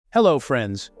Hello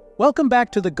friends, welcome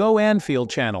back to the Go Anfield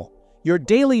Channel, your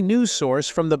daily news source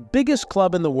from the biggest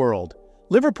club in the world.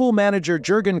 Liverpool manager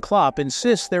Jurgen Klopp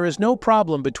insists there is no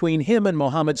problem between him and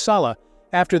Mohamed Salah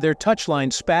after their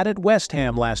touchline spat at West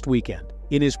Ham last weekend.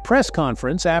 In his press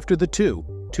conference after the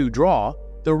 2-2 draw,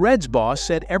 the Reds boss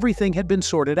said everything had been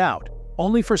sorted out,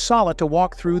 only for Salah to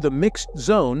walk through the mixed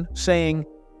zone saying,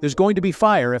 "There's going to be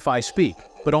fire if I speak."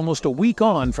 But almost a week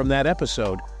on from that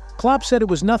episode, Klopp said it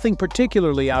was nothing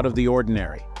particularly out of the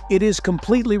ordinary. "It is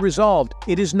completely resolved.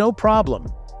 It is no problem.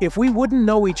 If we wouldn't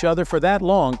know each other for that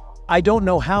long, I don't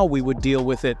know how we would deal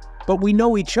with it. But we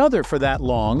know each other for that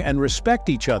long and respect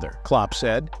each other," Klopp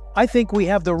said. "I think we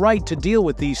have the right to deal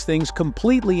with these things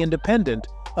completely independent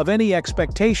of any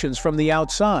expectations from the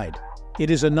outside. It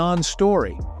is a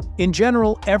non-story. In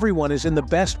general, everyone is in the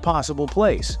best possible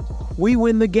place. We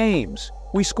win the games.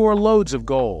 We score loads of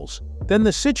goals. Then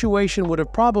the situation would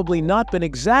have probably not been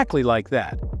exactly like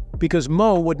that, because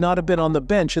Mo would not have been on the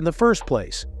bench in the first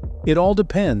place. It all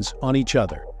depends on each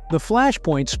other." The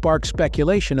flashpoint sparked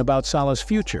speculation about Salah's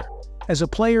future, as a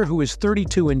player who is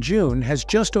 32 in June has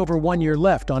just over 1 year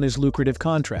left on his lucrative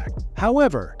contract.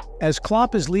 However, as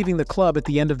Klopp is leaving the club at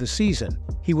the end of the season,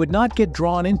 he would not get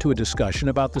drawn into a discussion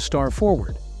about the star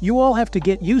forward. "You all have to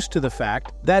get used to the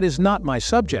fact that is not my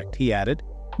subject," he added.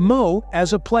 "Mo,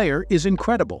 as a player, is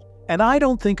incredible, and I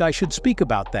don't think I should speak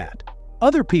about that.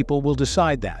 Other people will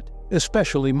decide that,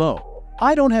 especially Mo.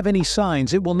 I don't have any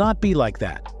signs it will not be like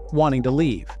that, wanting to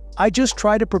leave. I just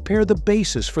try to prepare the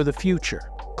basis for the future."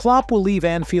 Klopp will leave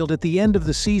Anfield at the end of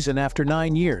the season after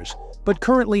 9 years, but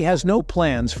currently has no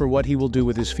plans for what he will do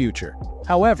with his future.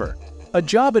 However, a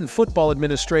job in football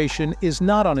administration is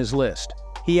not on his list.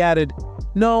 He added,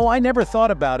 "No, I never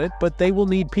thought about it, but they will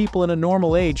need people in a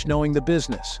normal age knowing the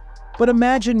business. But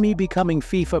imagine me becoming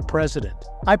FIFA president.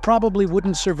 I probably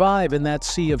wouldn't survive in that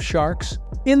sea of sharks.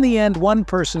 In the end, one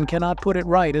person cannot put it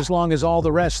right as long as all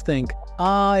the rest think,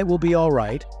 it will be all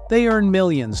right. They earn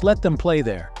millions, let them play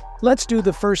there. Let's do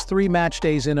the first 3 match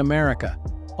days in America."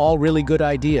 All really good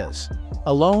ideas.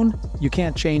 Alone, you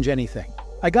can't change anything.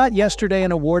 I got yesterday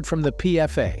an award from the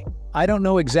PFA. I don't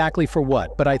know exactly for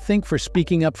what, but I think for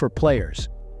speaking up for players.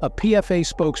 A PFA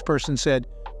spokesperson said,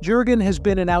 "Jurgen has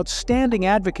been an outstanding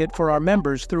advocate for our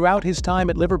members throughout his time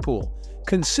at Liverpool,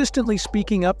 consistently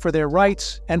speaking up for their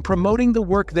rights and promoting the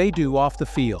work they do off the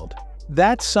field.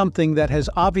 That's something that has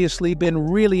obviously been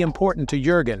really important to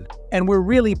Jurgen, and we're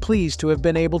really pleased to have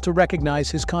been able to recognize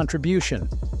his contribution.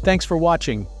 Thanks for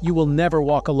watching. You will never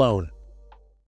walk alone."